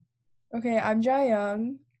Okay, I'm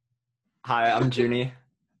Jaeyoung. Hi, I'm Junie.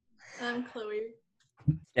 I'm Chloe.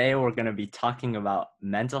 Today we're going to be talking about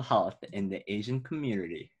mental health in the Asian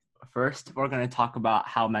community. First, we're going to talk about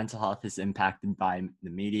how mental health is impacted by the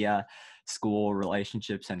media, school,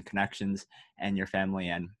 relationships and connections, and your family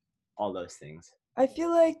and all those things. I feel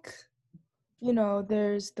like,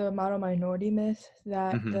 there's the model minority myth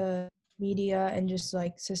that Mm-hmm. the media and just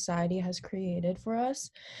like society has created for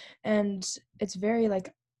us. And it's very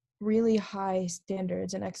like really high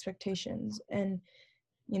standards and expectations. And,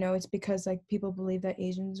 it's because like people believe that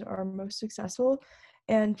Asians are most successful.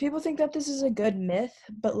 And people think that this is a good myth.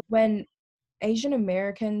 But when Asian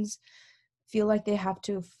Americans feel like they have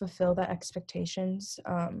to fulfill that expectations,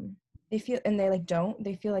 they feel and they like don't,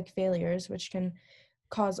 they feel like failures, which can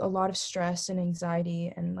cause a lot of stress and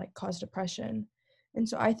anxiety and like cause depression. And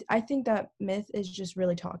so I think that myth is just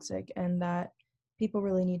really toxic and that people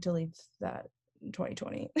really need to leave that in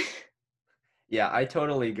 2020. Yeah, I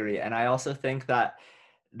totally agree. And I also think that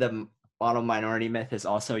the model minority myth is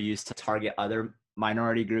also used to target other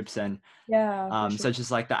minority groups and Yeah, for sure. such as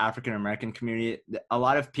like the African American community. A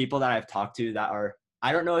lot of people that I've talked to that are,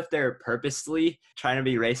 I don't know if they're purposely trying to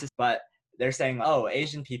be racist, but they're saying, oh,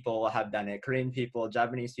 Asian people have done it, Korean people,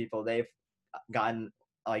 Japanese people, they've gotten,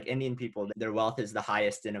 like Indian people, their wealth is the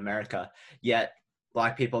highest in America. Yet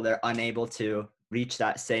Black people, they're unable to reach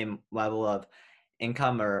that same level of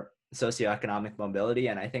income or socioeconomic mobility.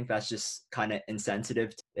 And I think that's just kind of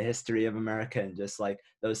insensitive to the history of America and just like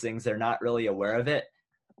those things, they're not really aware of it.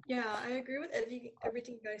 Yeah, I agree with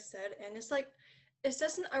everything you guys said, and it's like it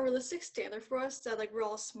sets an unrealistic standard for us that like we're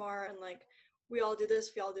all smart and like we all do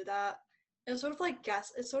this, we all do that. And it's sort of like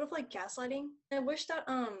gaslighting. I wish that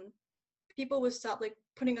people would stop like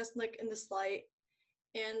putting us like in this light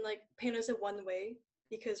and like paint us in one way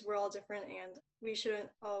because we're all different and we shouldn't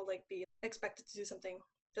all like be expected to do something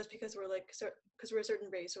just because we're like because we're a certain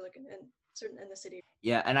race or like in certain ethnicity.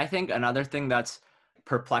 Yeah, and I think another thing that's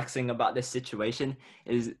perplexing about this situation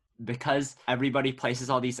is because everybody places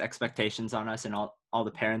all these expectations on us and all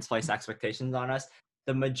the parents place expectations on us,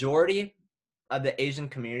 the majority of the Asian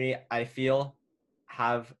community, I feel,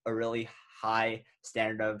 have a really high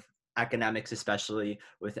standard of academics, especially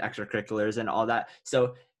with extracurriculars and all that.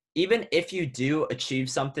 So even if you do achieve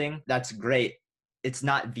something, that's great. It's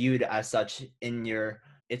not viewed as such in your,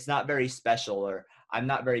 it's not very special, or I'm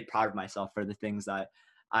not very proud of myself for the things that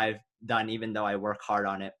I've done, even though I work hard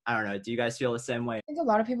on it. I don't know. Do you guys feel the same way? I think a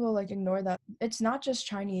lot of people like ignore that. It's not just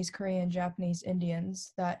Chinese, Korean, Japanese,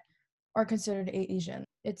 Indians that are considered Asian.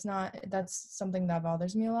 It's not, that's something that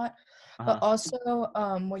bothers me a lot. But Uh-huh. also,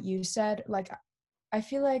 what you said, like, I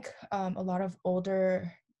feel like a lot of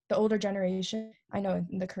the older generation, I know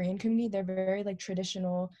in the Korean community, they're very like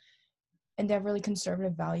traditional and they have really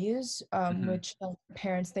conservative values, Mm-hmm. which like,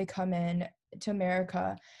 parents, they come in to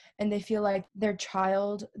America and they feel like their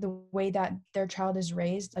child, the way that their child is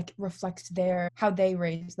raised, like reflects how they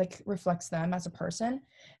raise, like reflects them as a person.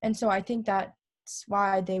 And so I think that's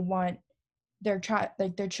why they want their child,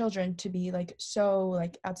 like their children, to be like so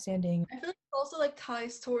like outstanding. I feel like it also like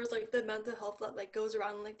ties towards like the mental health that like goes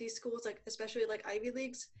around in, like these schools, like especially like Ivy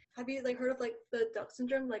Leagues. Have you like heard of like the Duck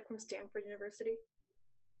syndrome, like from Stanford University?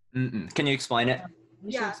 Mm-mm. Can you explain it?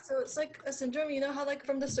 You should. Yeah, so it's like a syndrome. You know how like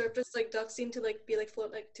from the surface, like ducks seem to like be like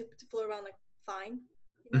float like to float around like fine,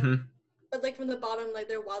 you know. Mm-hmm. But like from the bottom, like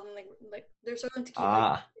they're wild and like they're struggling to keep like.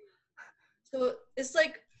 Ah. So it's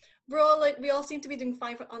like we're all like we all seem to be doing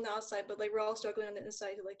fine on the outside, but like we're all struggling on the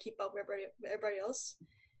inside to like keep up with everybody else.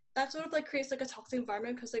 That sort of like creates like a toxic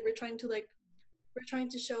environment because like we're trying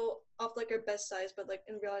to show off like our best sides, but like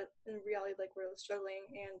in reality like we're struggling,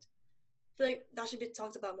 and I feel like that should be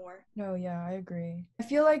talked about more. No, yeah, I agree. I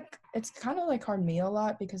feel like it's kind of like hard me a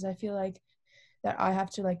lot because I feel like that I have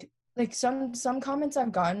to like some comments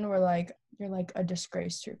I've gotten were like, you're like a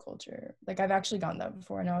disgrace to your culture. Like I've actually gotten that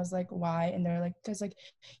before and I was like, why? And they're like, because like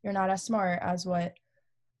you're not as smart as what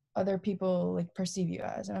other people like perceive you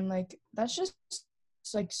as. And I'm like, that's just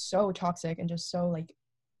like so toxic and just so like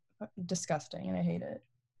disgusting and I hate it.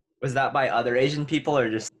 Was that by other Asian people or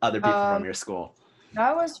just other people from Um your school?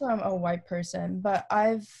 That was from a white person, but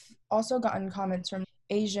I've also gotten comments from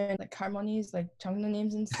Asian like harmonies, like Changna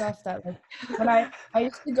names and stuff that like when I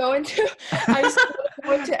used to go into I used to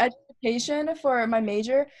go into education for my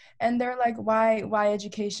major and they're like, why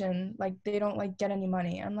education? Like they don't like get any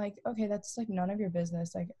money. I'm like, okay, that's like none of your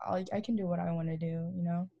business. Like I can do what I want to do, you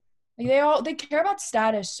know? Like they care about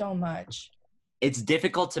status so much. It's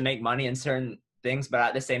difficult to make money in certain things, but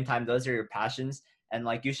at the same time, those are your passions. And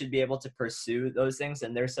like you should be able to pursue those things.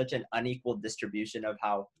 And there's such an unequal distribution of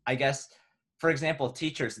how, I guess, for example,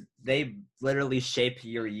 teachers, they literally shape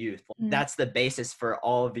your youth. That's the basis for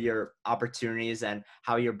all of your opportunities and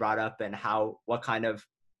how you're brought up and what kind of,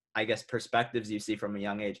 I guess, perspectives you see from a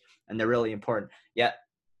young age. And they're really important. Yet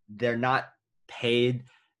they're not paid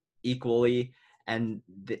equally, and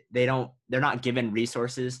they're not given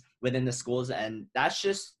resources within the schools. And that's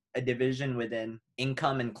just a division within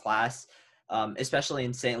income and class. Especially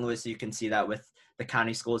in St. Louis, you can see that with the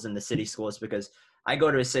county schools and the city schools, because I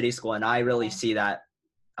go to a city school and I really see that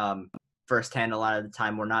firsthand. A lot of the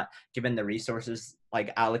time we're not given the resources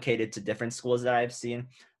like allocated to different schools that I've seen.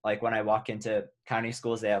 Like when I walk into county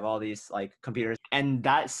schools, they have all these like computers, and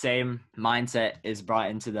that same mindset is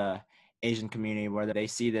brought into the Asian community, where they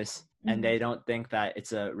see this and they don't think that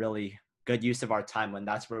it's a really good use of our time, when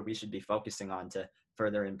that's where we should be focusing on to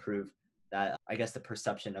further improve that, I guess, the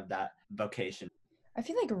perception of that vocation. I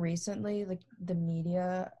feel like recently, like the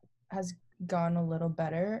media has gone a little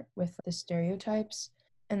better with the stereotypes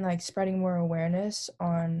and like spreading more awareness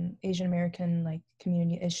on Asian American like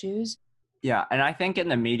community issues. Yeah, and I think in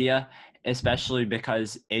the media, especially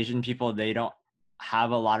because Asian people, they don't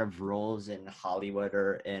have a lot of roles in Hollywood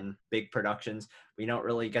or in big productions, we don't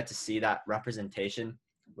really get to see that representation,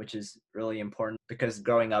 which is really important, because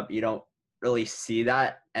growing up, you don't really see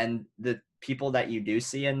that. And the people that you do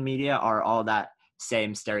see in media are all that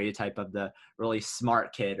same stereotype of the really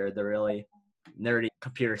smart kid or the really nerdy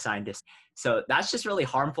computer scientist. So that's just really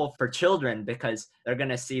harmful for children, because they're going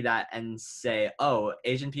to see that and say, oh,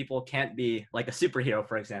 Asian people can't be like a superhero,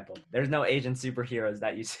 for example. There's no Asian superheroes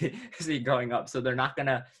that you see growing up. So they're not going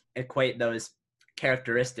to equate those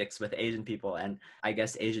characteristics with Asian people. And I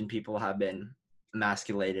guess Asian people have been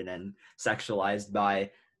emasculated and sexualized by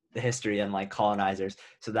the history and like colonizers.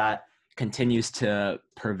 So that continues to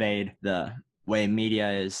pervade the way media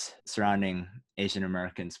is surrounding Asian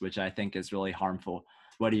Americans, which I think is really harmful.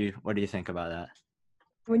 What do you think about that?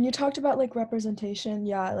 When you talked about like representation,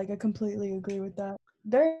 yeah, like I completely agree with that.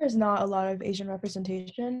 There is not a lot of Asian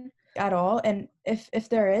representation at all, and if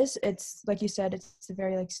there is, it's like you said, it's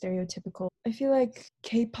very like stereotypical. I feel like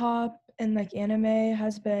K-pop and like anime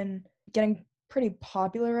has been getting pretty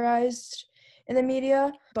popularized in the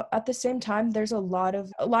media, but at the same time there's a lot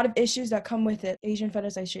of issues that come with it. Asian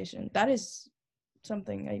fetishization, that is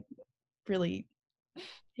something I really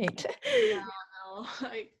hate. Yeah, no,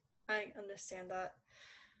 I understand that.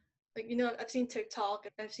 Like, you know, I've seen TikTok,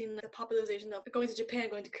 I've seen like, the popularization of going to Japan,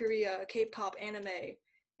 going to Korea, K-pop, anime,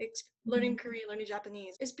 learning Korean, learning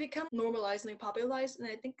Japanese. It's become normalized and popularized, and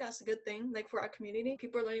I think that's a good thing. Like for our community,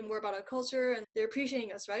 people are learning more about our culture and they're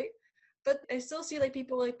appreciating us, right? But I still see like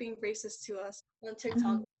people like being racist to us on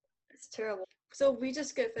TikTok. It's terrible. So we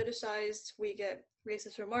just get fetishized, we get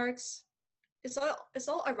racist remarks. It's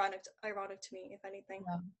all ironic to me, if anything.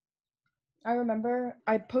 Yeah. I remember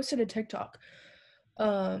I posted a TikTok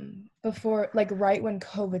before, like right when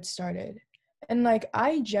COVID started, and like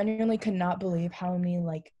I genuinely could not believe how many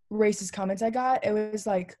like racist comments I got. It was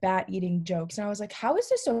like bat eating jokes, and I was like, how is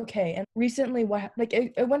this okay? And recently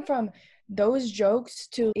it went from those jokes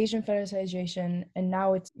to Asian fetishization, and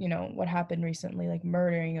now it's, you know, what happened recently, like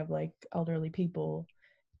murdering of like elderly people.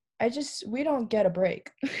 We don't get a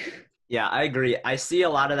break. Yeah, I agree. I see a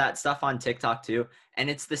lot of that stuff on TikTok too. And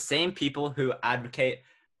it's the same people who advocate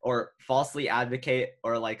or falsely advocate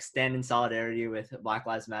or like stand in solidarity with Black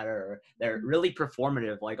Lives Matter, or they're really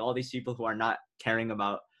performative. Like all these people who are not caring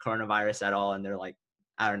about coronavirus at all. And they're like,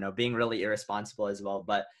 I don't know, being really irresponsible as well.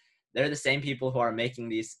 But they're the same people who are making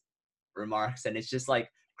these remarks. And it's just like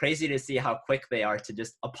crazy to see how quick they are to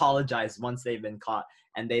just apologize once they've been caught.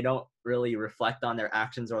 And they don't really reflect on their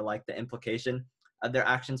actions or like the implication of their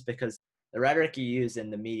actions, because the rhetoric you use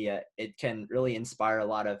in the media, it can really inspire a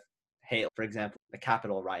lot of hate. For example, the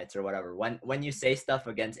Capitol riots or whatever. When you say stuff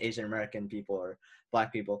against Asian American people or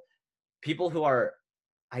Black people, people who are,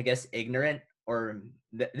 I guess, ignorant, or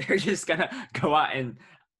they're just gonna go out and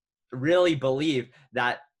really believe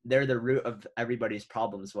that they're the root of everybody's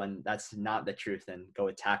problems, when that's not the truth, and go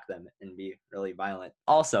attack them and be really violent.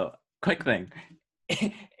 Also, quick thing,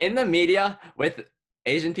 in the media with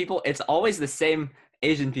Asian people, it's always the same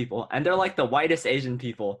Asian people, and they're like the whitest Asian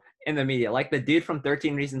people in the media, like the dude from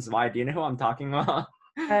 13 Reasons Why. Do you know who I'm talking about?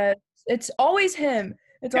 It's always him.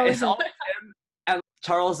 It's always him. And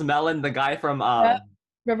Charles Mellon, the guy from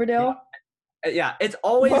Riverdale. Yeah, it's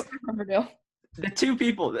always Riverdale. The two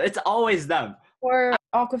people. It's always them. Or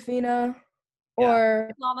Aquafina, or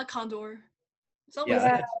Lana Condor. It's always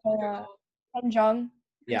Ken Jeong.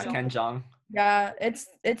 Yeah, Ken Jeong. Yeah, it's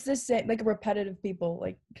the same, like repetitive people,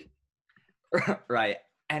 like. Right,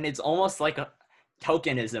 and it's almost like a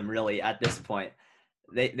tokenism, really, at this point.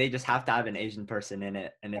 they just have to have an Asian person in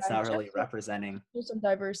it, and it's Yeah, not really just representing. there's some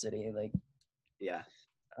diversity, like Yeah.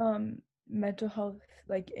 mental health,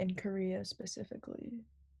 like in Korea specifically.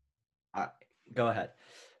 Uh, Go ahead.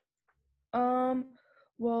 Um,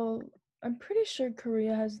 well, I'm pretty sure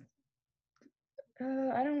Korea has.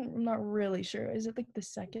 I'm not really sure. Is it like the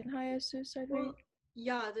second highest suicide rate? Well,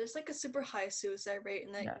 yeah, there's like a super high suicide rate,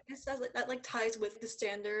 and like Yeah. I guess that like ties with the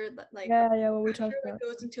standard that like Yeah, what we I'm sure talked it about.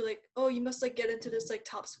 goes into like, oh, you must like get into this like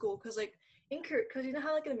top school because like because you know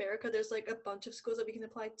how like in America there's like a bunch of schools that we can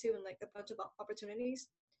apply to and like a bunch of opportunities.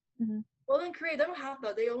 Mhm. Well, in Korea they don't have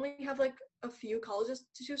that. They only have like a few colleges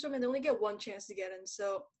to choose from, and they only get one chance to get in.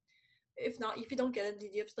 So if you don't get in,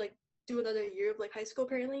 you have to like do another year of like high school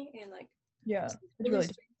apparently, and like Yeah, it's it's really really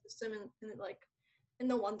strict system and like and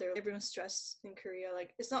no wonder everyone's stressed in Korea.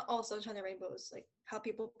 Like it's not all sunshine and rainbows. Like how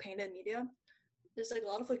people paint it in media. There's like a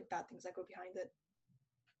lot of like bad things that go behind it.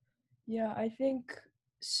 Yeah, I think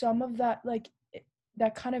some of that, like,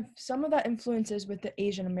 that kind of, some of that influences with the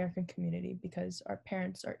Asian American community because our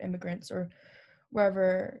parents are immigrants or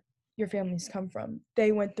wherever your families come from.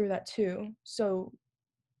 They went through that too. So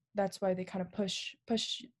that's why they kind of push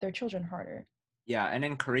their children harder. Yeah, and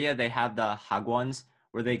in Korea they have the hagwons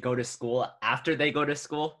where they go to school after they go to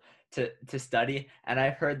school to study, and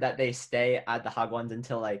I've heard that they stay at the hagwons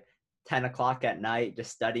until like 10 o'clock at night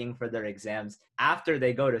just studying for their exams after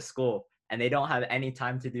they go to school, and they don't have any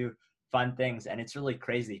time to do fun things, and it's really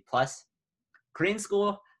crazy. Plus, Korean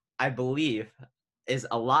school, I believe, is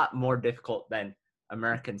a lot more difficult than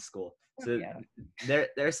American school. So Yeah.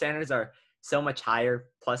 their standards are so much higher.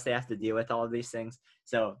 Plus, they have to deal with all of these things.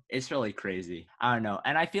 So it's really crazy. I don't know.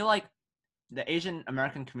 And I feel like the Asian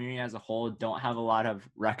American community as a whole don't have a lot of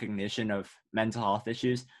recognition of mental health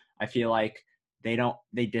issues. I feel like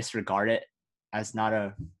they disregard it as not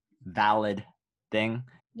a valid thing.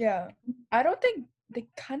 Yeah. I don't think they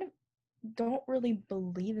kind of don't really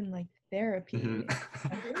believe in like therapy.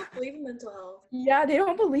 Mhm. They don't believe in mental health. Yeah, they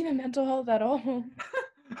don't believe in mental health at all.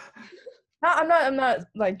 I'm not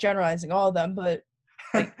like generalizing all of them, but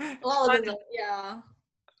A lot of them, yeah.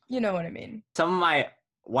 you know what I mean. Some of my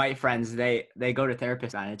white friends, they go to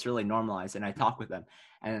therapists and it's really normalized, and I talk with them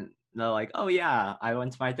and they're like, oh yeah, I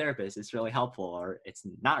went to my therapist, it's really helpful, or it's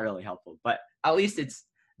not really helpful, but at least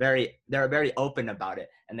they're very open about it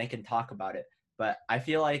and they can talk about it. But I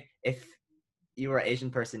feel like if you were an Asian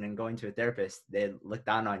person and going to a therapist, they'd look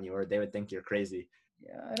down on you or they would think you're crazy.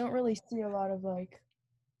 Yeah, I don't really see a lot of like,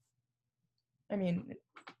 I mean,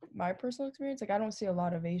 my personal experience, like I don't see a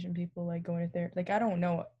lot of Asian people like going to therapy. Like I don't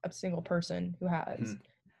know a single person who has. Mhm.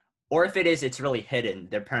 Or if it is, it's really hidden.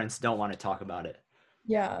 Their parents don't want to talk about it.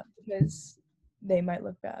 Yeah, because they might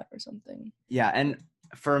look bad or something. Yeah, and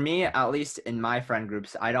for me, at least in my friend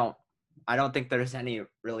groups, I don't think there's any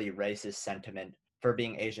really racist sentiment for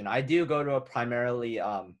being Asian. I do go to a primarily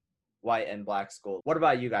white and black school. What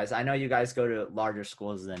about you guys? I know you guys go to larger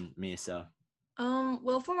schools than me, so.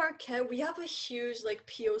 Well, for Marquette, we have a huge like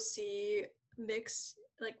POC mix.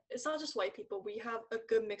 Like it's not just white people. We have a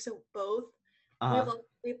good mix of both. We have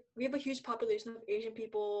Uh-huh. we have a huge population of Asian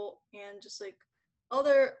people and just like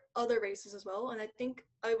other races as well. And I think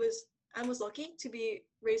I was lucky to be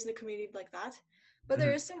raised in a community like that. But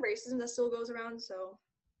there Mhm. is some racism that still goes around. So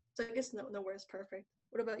I guess nowhere is perfect.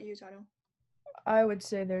 What about you, Tano? I would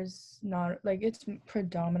say there's not like it's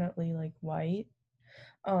predominantly like white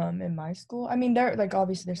in my school. I mean there like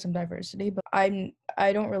obviously there's some diversity, but I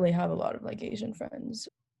don't really have a lot of like Asian friends.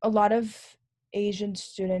 A lot of Asian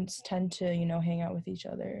students tend to, you know, hang out with each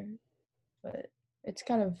other, but it's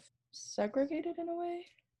kind of segregated in a way.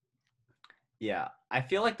 Yeah, I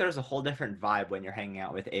feel like there's a whole different vibe when you're hanging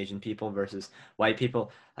out with Asian people versus white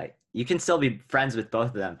people. Like you can still be friends with both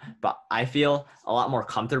of them, but I feel a lot more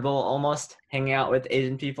comfortable almost hanging out with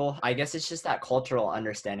Asian people. I guess it's just that cultural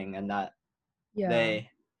understanding and that Yeah.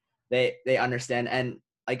 they understand, and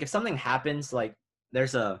like if something happens, like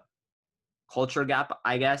there's a culture gap,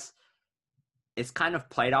 I guess. It's kind of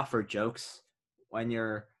played off for jokes when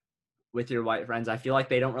you're with your white friends. I feel like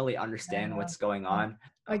they don't really understand Yeah. what's going on.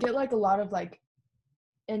 I get like a lot of like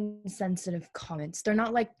insensitive comments. They're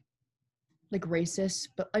not like racist,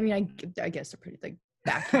 but I mean I guess they're pretty like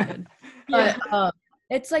backhanded. Yeah. But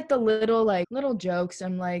it's like the little jokes.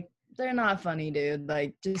 I'm like, they're not funny, dude.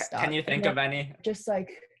 Like just stop. Can you think of any? Just like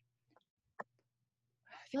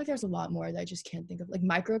I feel like there's a lot more that I just can't think of. Like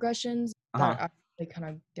microaggressions Uh-huh. that they kind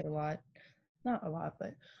of get a lot. Not a lot,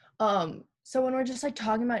 but so when we're just like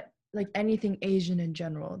talking about like anything Asian in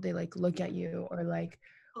general, they like look at you or like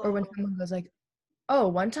or when Oh, someone goes like, oh,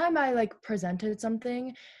 one time I like presented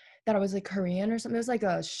something that I was like Korean or something. It was like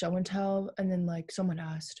a show and tell, and then like someone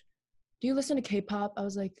asked, do you listen to K-pop? I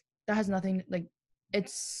was like, that has nothing, like,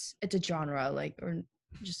 it's a genre, like, or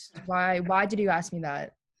just why did you ask me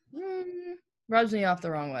that? Rubs me off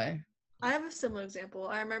the wrong way. I have a similar example.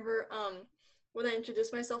 I remember when I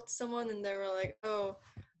introduced myself to someone and they were like, "Oh,"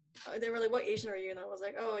 they were like, "What Asian are you?" And I was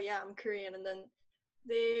like, "Oh yeah, I'm Korean." And then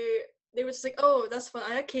they were just like, "Oh, that's fun.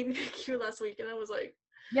 I had KBBQ last week," and I was like,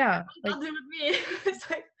 Yeah, like, "Nothing with me." It's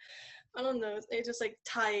like I don't know. They just like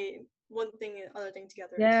tie one thing and other thing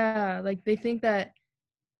together. yeah, like they think that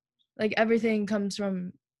like everything comes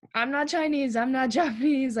from, I'm not Chinese, I'm not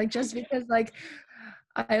Japanese, like just because like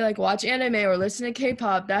I like watch anime or listen to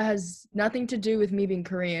K-pop, that has nothing to do with me being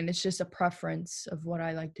Korean. It's just a preference of what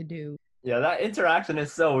I like to do. Yeah, that interaction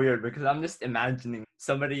is so weird because I'm just imagining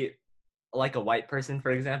somebody like a white person,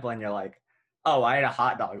 for example, and you're like, "Oh, I ate a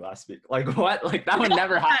hot dog last week." Like what? Like that would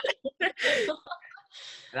never happen.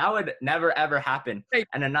 That would never ever happen. Right.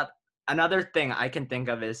 And another thing I can think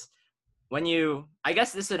of is when you, I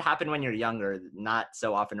guess this would happen when you're younger, not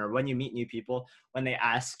so often, or when you meet new people, when they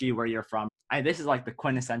ask you where you're from. This is like the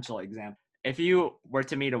quintessential example. If you were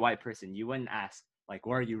to meet a white person, you wouldn't ask like,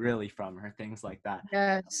 "Where are you really from?" or things like that.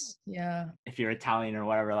 Yes, yeah. If you're Italian or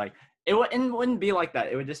whatever, like it wouldn't be like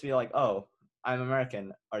that. It would just be like, "Oh, I'm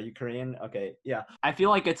American. Are you Korean?" Okay, yeah. I feel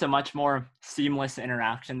like it's a much more seamless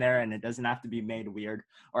interaction there, and it doesn't have to be made weird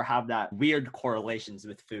or have that weird correlations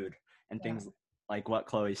with food and Yeah. things like what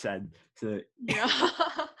Chloe said. So Yeah.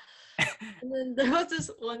 And then there was this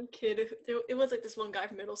one kid. It was like this one guy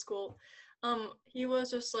from middle school. He was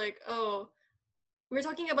just like, "Oh, we were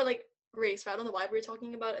talking about like race, but I don't know why we were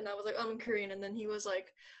talking about it." And I was like, "I'm Korean." And then he was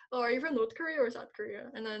like, "Oh, are you from North Korea or South Korea?"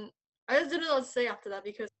 And then I just didn't know what to say after that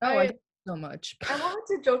because Oh, I get so much. I wanted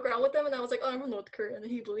to joke around with him, and I was like, "Oh, I'm from North Korea," and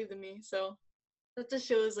he believed in me. So that just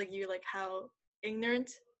shows like you like how ignorant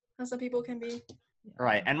how some people can be.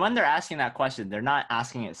 right, and when they're asking that question, they're not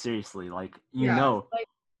asking it seriously. Like you Yeah. know, Like,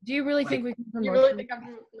 do you really Like, think we come from You North really Korea? think I'm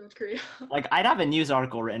from North Korea? like I'd have a news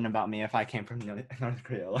article written about me if I came from North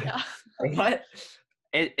Korea. Like, Yeah. what?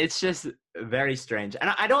 It's just very strange, and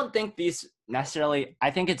I don't think these necessarily.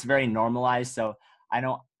 I think it's very normalized, so I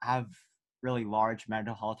don't have really large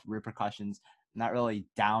mental health repercussions. I'm not really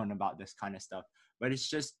down about this kind of stuff, but it's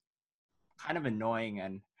just kind of annoying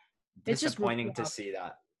and It's just really disappointing to rough. see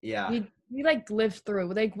that. Yeah, We like lived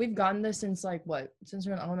through, like we've gotten this since like what, since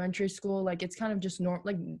we're in elementary school. Like it's kind of just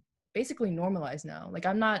like basically normalized now. Like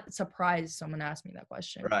I'm not surprised someone asked me that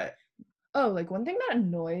question. right. Oh, like one thing that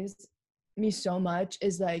annoys me so much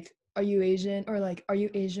is like, are you Asian, or like, are you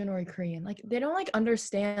Asian or Korean? Like they don't like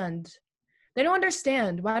understand. They don't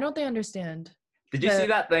understand. Why don't they understand? Did you see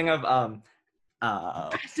that thing of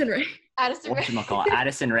Accent, right? Addison Rae. whatchamacallit,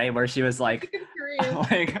 Addison Rae, where she was like, Korean.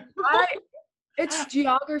 like It's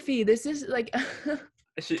geography. This is like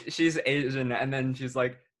she's Asian, and then she's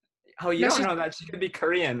like, "Oh, you No, don't she's- know that she could be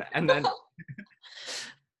Korean," and then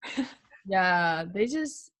yeah, they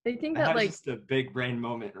think that that was like just a big brain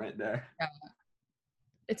moment right there.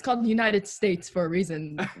 it's called the United States for a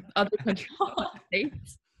reason. Other countries are not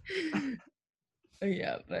states.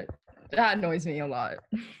 Yeah, but that annoys me a lot.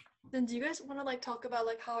 Then do you guys want to like talk about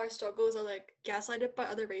like how our struggles are like gaslighted by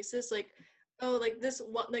other races? Like, oh, like this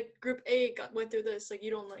one, like group A went through this. Like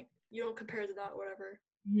you don't compare to that, or whatever.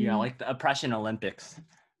 Yeah, like the oppression Olympics.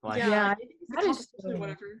 Like, Yeah, like, it's the that is competition or so-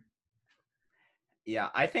 whatever. yeah,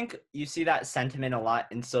 I think you see that sentiment a lot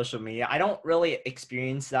in social media. I don't really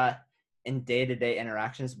experience that in day-to-day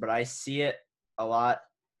interactions, but I see it a lot.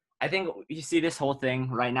 I think you see this whole thing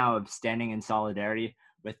right now of standing in solidarity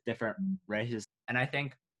with different races. And I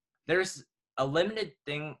think there's a limited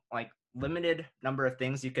number of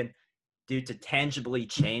things you can do to tangibly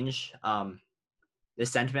change the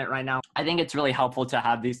sentiment right now. I think it's really helpful to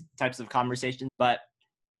have these types of conversations, but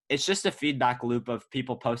it's just a feedback loop of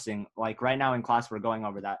people posting. Like right now in class, we're going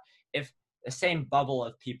over that. If the same bubble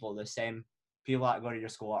of people, the same people that go to your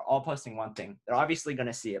school are all posting one thing, they're obviously going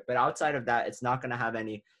to see it. But outside of that, it's not going to have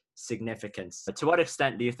any significance. But to what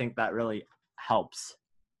extent do you think that really helps?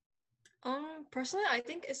 Personally, I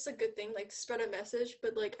think it's a good thing, like to spread a message.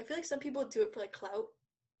 But like, I feel like some people do it for like clout.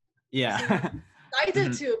 Yeah. I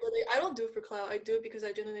did Mhm. too, but like, I don't do it for clout. I do it because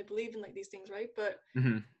I genuinely believe in like these things, right? But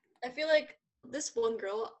Hmm. I feel like this one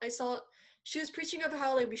girl I saw, she was preaching about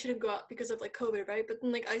how like we shouldn't go out because of like COVID, right? But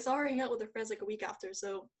then like I saw her hang out with her friends like a week after,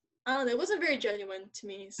 so I don't know. It wasn't very genuine to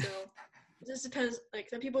me. So it just depends. Like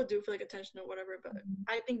some people do for like attention or whatever, but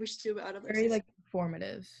I think we should do it out of very like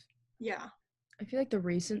informative. yeah. I feel like the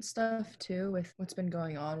recent stuff too, with what's been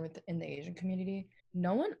going on in the Asian community,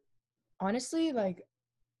 no one, honestly, like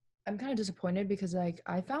I'm kind of disappointed because like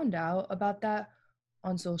I found out about that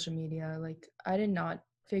on social media. Like I did not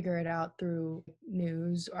figure it out through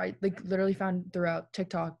news. Or I like literally found throughout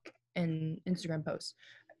TikTok and Instagram posts.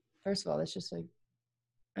 First of all, it's just like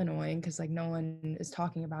annoying because like no one is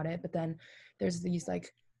talking about it. But then there's these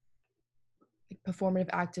like performative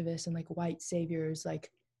activists and like white saviors like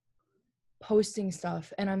posting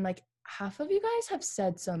stuff, and I'm like, half of you guys have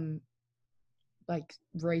said some like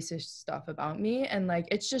racist stuff about me, and like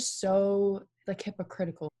it's just so like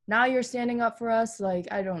hypocritical. Now you're standing up for us. Like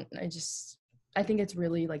I think it's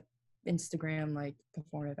really like Instagram like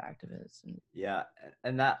performative activists. And Yeah,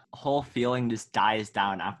 and that whole feeling just dies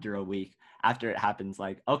down after a week. After it happens,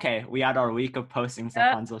 like, okay, we had our week of posting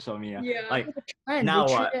stuff on social media. Yeah. Like, trend. now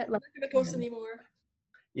They what? treat it I'm like not gonna post anymore.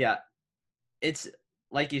 Yeah, it's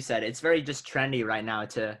like you said, it's very just trendy right now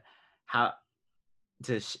to how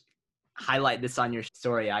to highlight this on your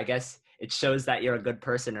story. I guess it shows that you're a good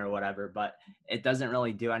person or whatever, but it doesn't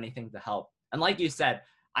really do anything to help. And like you said,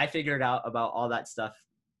 I figured out about all that stuff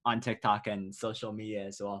on TikTok and social media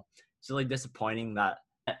as well. It's really disappointing that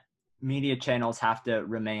media channels have to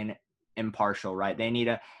remain impartial, right? They need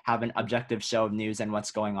to have an objective show of news and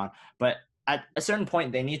what's going on. But at a certain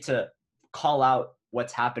point, they need to call out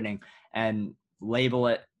what's happening and label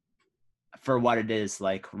it for what it is,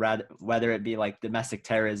 like whether it be like domestic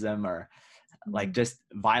terrorism or like just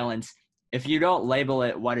violence. If you don't label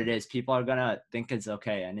it what it is, people are gonna think it's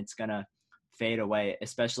okay, and it's gonna fade away,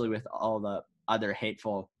 especially with all the other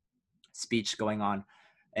hateful speech going on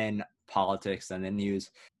in politics and the news.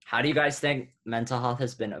 How do you guys think mental health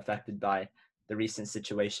has been affected by the recent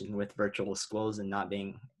situation with virtual schools and not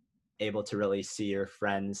being able to really see your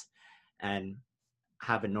friends and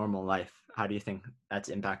have a normal life? How do you think that's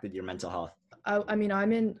impacted your mental health? I mean,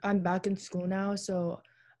 I'm back in school now, so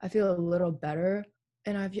I feel a little better.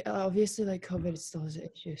 And I've obviously like COVID still is an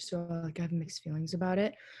issue, so like I have mixed feelings about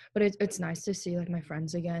it. But it's nice to see like my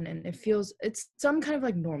friends again, and it's some kind of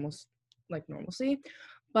like normalcy.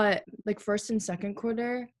 But like first and second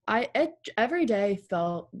quarter, every day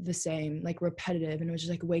felt the same, like repetitive, and it was just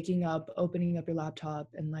like waking up, opening up your laptop,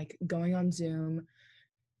 and like going on Zoom,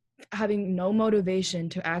 having no motivation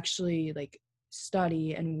to actually like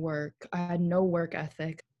study and work. I had no work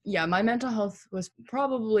ethic. Yeah, my mental health was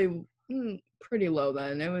probably pretty low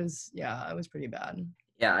then. It was pretty bad.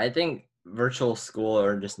 Yeah, I think virtual school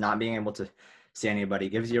or just not being able to see anybody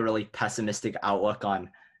gives you a really pessimistic outlook on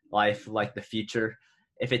life, like the future.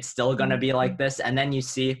 If it's still going to be like this, and then you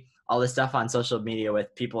see all this stuff on social media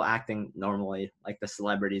with people acting normally, like the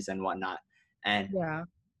celebrities and whatnot. And Yeah,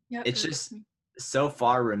 it's just so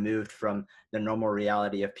far removed from the normal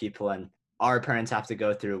reality of people and our parents have to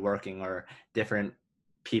go through working, or different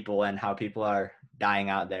people and how people are dying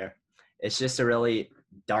out there. It's just a really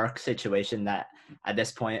dark situation that at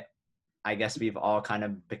this point, I guess we've all kind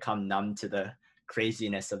of become numb to the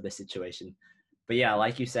craziness of the situation. But yeah,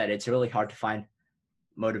 like you said, it's really hard to find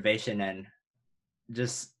motivation, and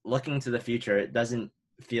just looking to the future, it doesn't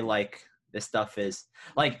feel like this stuff is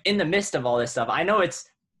like in the midst of all this stuff. I know it's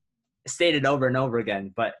stated over and over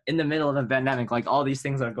again, but in the middle of a pandemic, like all these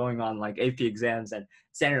things are going on, like AP exams and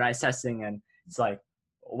standardized testing, and it's like,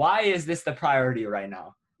 why is this the priority right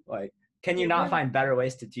now? Like, can you not find better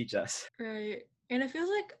ways to teach us? Right. And it feels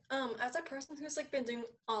like as a person who's like been doing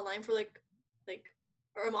online for like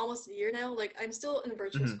or I'm almost a year now, like I'm still in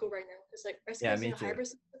virtual school right now because like our school's in a hybrid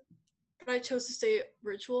system, but I chose to stay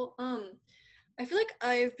virtual. I feel like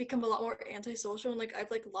I've become a lot more antisocial, and like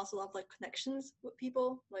I've like lost a lot of like connections with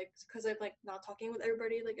people, like because I'm like not talking with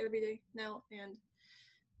everybody like every day now, and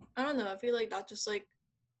I don't know, I feel like that just like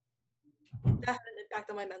that had an impact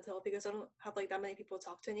on my mental health because I don't have like that many people to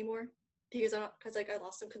talk to anymore because I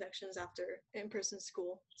lost some connections after in-person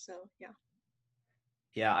school. So yeah.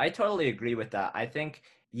 Yeah, I totally agree with that. I think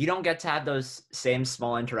you don't get to have those same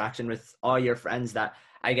small interaction with all your friends that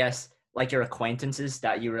I guess like your acquaintances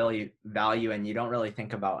that you really value and you don't really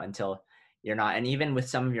think about until you're not. And even with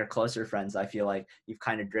some of your closer friends, I feel like you've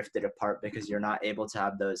kind of drifted apart because you're not able to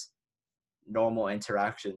have those normal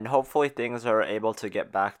interactions. And hopefully things are able to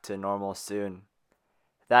get back to normal soon.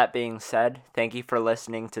 That being said, thank you for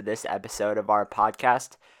listening to this episode of our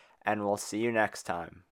podcast, and we'll see you next time.